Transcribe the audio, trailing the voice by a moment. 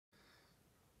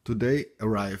Today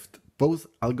arrived both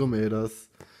Algometers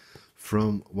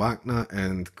from Wagner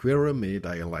and Quirumed.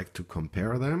 I like to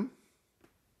compare them.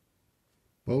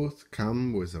 Both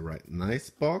come with a right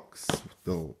nice box.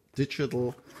 The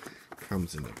digital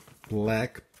comes in a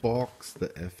black box, the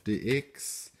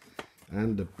FDX,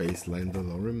 and the Baseline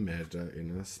Dolorimeter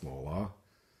in a smaller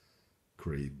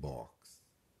gray box.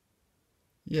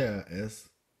 Yeah, as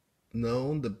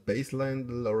known, the Baseline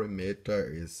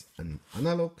Dolorimeter is an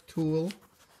analog tool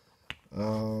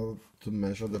to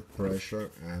measure the pressure,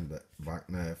 and the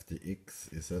Wagner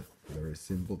FDX is a very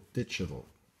simple digital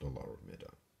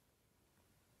dolorimeter.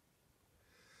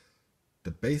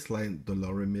 The Baseline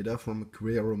Dolorimeter from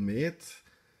Quirumed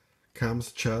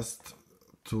comes just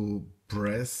to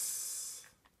press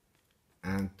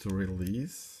and to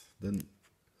release the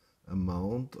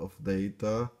amount of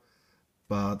data,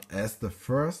 but as the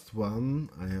first one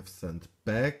I have sent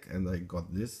back and I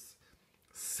got this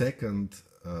second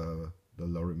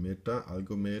dolorimeter,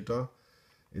 Algometer,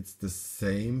 it's the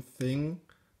same thing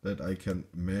that I can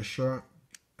measure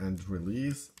and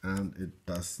release, and it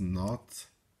does not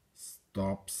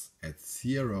stops at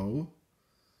 0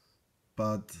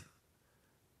 but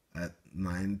at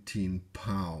 19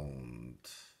 pound.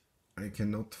 I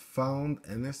cannot find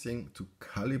anything to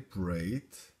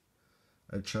calibrate.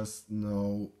 I just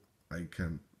know I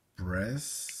can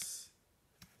press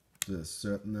the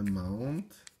certain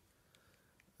amount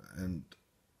and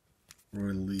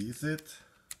release it,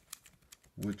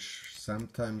 which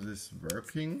sometimes is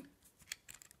working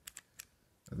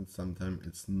and sometimes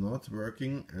it's not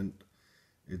working, and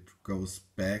it goes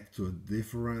back to a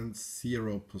different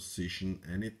 0 position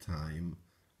anytime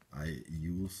I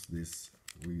use this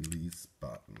release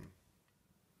button.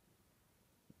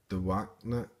 The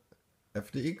Wagner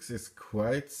FDX is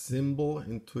quite simple,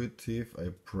 intuitive. I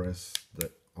press the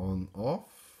on-off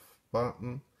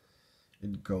button,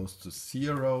 it goes to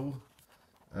 0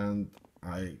 and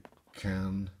I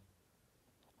can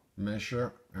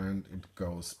measure and it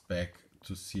goes back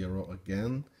to 0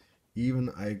 again. Even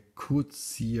I could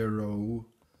 0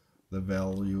 the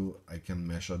value, I can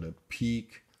measure the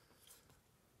peak,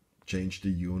 change the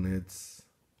units.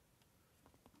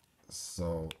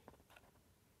 So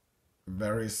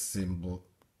very simple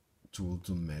tool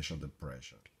to measure the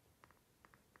pressure.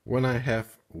 When I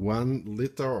have 1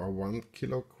 liter or 1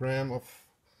 kilogram of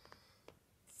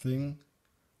thing,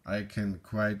 I can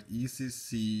quite easily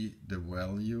see the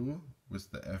value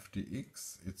with the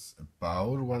FDX. It's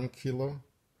about 1 kilo.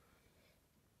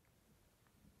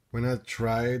 When I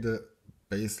try the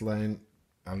Baseline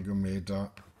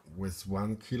Algometer with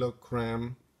 1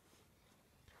 kilogram,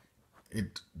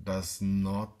 it does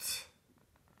not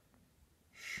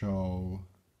show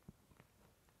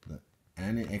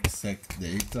any exact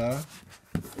data,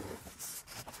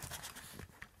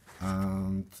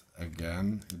 and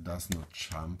again it does not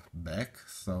jump back,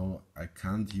 so I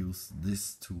can't use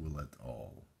this tool at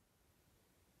all.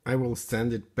 I will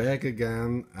send it back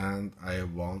again and I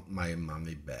want my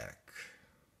money back.